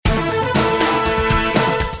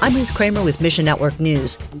I'm Ruth Kramer with Mission Network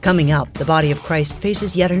News. Coming up, the body of Christ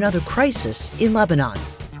faces yet another crisis in Lebanon.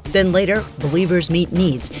 Then later, believers meet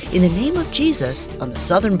needs in the name of Jesus on the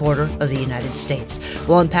southern border of the United States.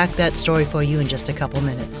 We'll unpack that story for you in just a couple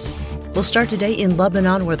minutes. We'll start today in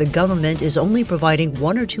Lebanon, where the government is only providing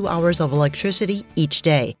 1 or 2 hours of electricity each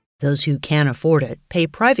day. Those who can't afford it pay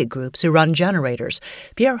private groups who run generators.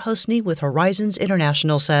 Pierre Hosny with Horizons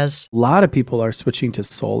International says, a lot of people are switching to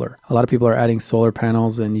solar. A lot of people are adding solar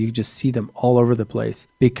panels, and you just see them all over the place.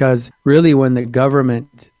 Because really, when the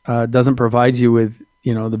government doesn't provide you with,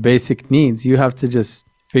 the basic needs, you have to just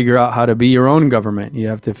figure out how to be your own government. You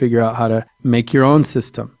have to figure out how to make your own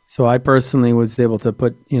system. So I personally was able to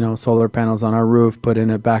put, solar panels on our roof, put in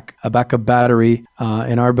a backup battery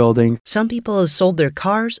in our building. Some people have sold their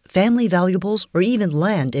cars, family valuables, or even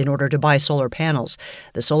land in order to buy solar panels.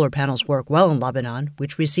 The solar panels work well in Lebanon,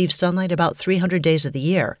 which receives sunlight about 300 days of the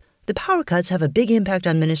year. The power cuts have a big impact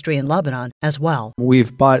on ministry in Lebanon as well.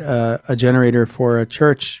 We've bought a generator for a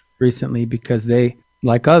church recently because they,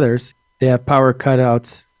 like others, they have power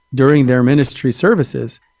cutouts during their ministry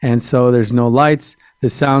services. And so there's no lights. The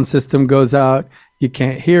sound system goes out. You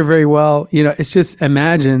can't hear very well. It's just,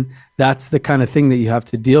 imagine that's the kind of thing that you have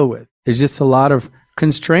to deal with. There's just a lot of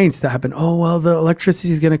constraints that happen. Oh, well, the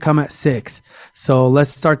electricity is going to come at 6. So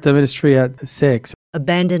let's start the ministry at 6.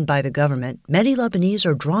 Abandoned by the government, many Lebanese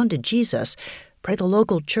are drawn to Jesus. Pray the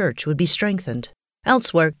local church would be strengthened.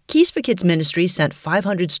 Elsewhere, Keys for Kids Ministry sent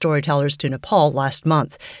 500 storytellers to Nepal last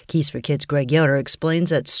month. Keys for Kids' Greg Yoder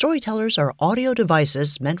explains that storytellers are audio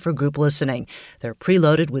devices meant for group listening. They're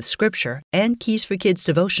preloaded with scripture and Keys for Kids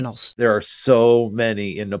devotionals. There are so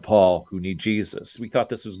many in Nepal who need Jesus. We thought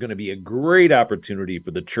this was going to be a great opportunity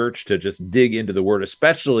for the church to just dig into the Word,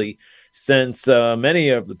 especially since many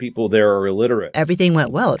of the people there are illiterate. Everything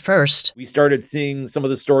went well at first. We started seeing some of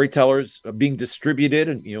the storytellers being distributed,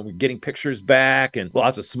 and we're getting pictures back and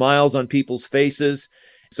lots of smiles on people's faces.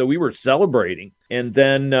 So we were celebrating, and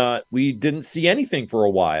then we didn't see anything for a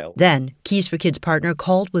while. Then Keys for Kids partner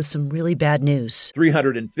called with some really bad news.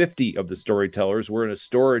 350 of the storytellers were in a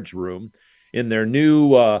storage room in their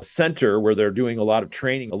new center where they're doing a lot of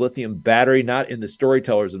training. A lithium battery, not in the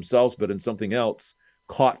storytellers themselves, but in something else,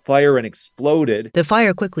 caught fire and exploded. The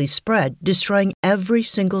fire quickly spread, destroying every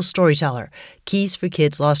single storyteller. Keys for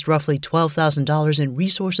Kids lost roughly $12,000 in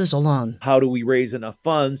resources alone. How do we raise enough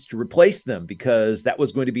funds to replace them? Because that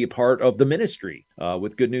was going to be a part of the ministry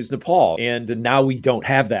with Good News Nepal. And now we don't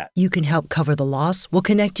have that. You can help cover the loss. We'll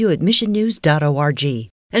connect you at missionnews.org.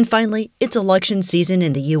 And finally, it's election season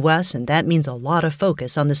in the U.S., and that means a lot of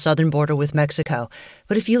focus on the southern border with Mexico.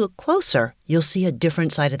 But if you look closer, you'll see a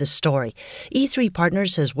different side of the story. E3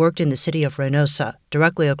 Partners has worked in the city of Reynosa,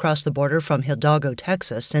 directly across the border from Hidalgo,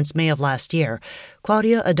 Texas, since May of last year.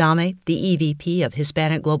 Claudia Adame, the EVP of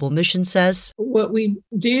Hispanic Global Mission, says, what we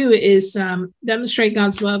do is demonstrate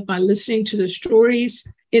God's love by listening to the stories,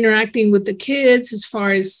 interacting with the kids as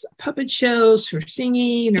far as puppet shows or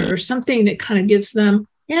singing or something that kind of gives them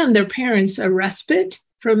and their parents a respite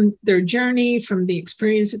from their journey, from the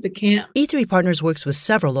experience at the camp. E3 Partners works with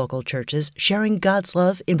several local churches, sharing God's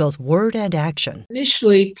love in both word and action.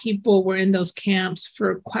 Initially, people were in those camps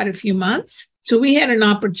for quite a few months. So we had an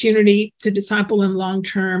opportunity to disciple them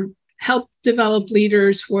long-term, help develop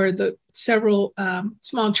leaders where the several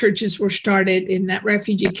small churches were started in that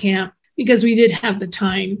refugee camp because we did have the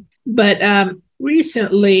time. But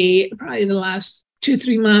recently, probably the last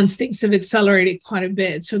 2-3 months, things have accelerated quite a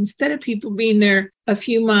bit. So instead of people being there a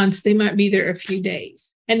few months, they might be there a few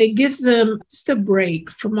days. And it gives them just a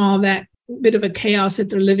break from all that bit of a chaos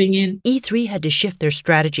that they're living in. E3 had to shift their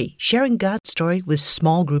strategy, sharing God's story with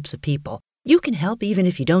small groups of people. You can help even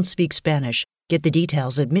if you don't speak Spanish. Get the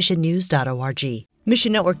details at missionnews.org.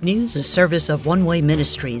 Mission Network News is service of One Way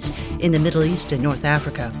Ministries. In the Middle East and North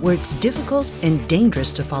Africa, where it's difficult and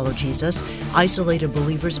dangerous to follow Jesus, isolated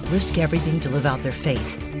believers risk everything to live out their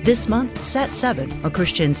faith. This month, Sat7, a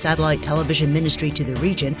Christian satellite television ministry to the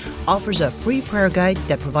region, offers a free prayer guide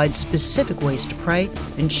that provides specific ways to pray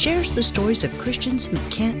and shares the stories of Christians who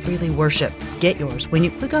can't freely worship. Get yours when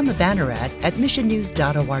you click on the banner ad at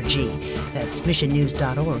missionnews.org. That's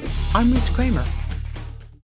missionnews.org. I'm Ruth Kramer.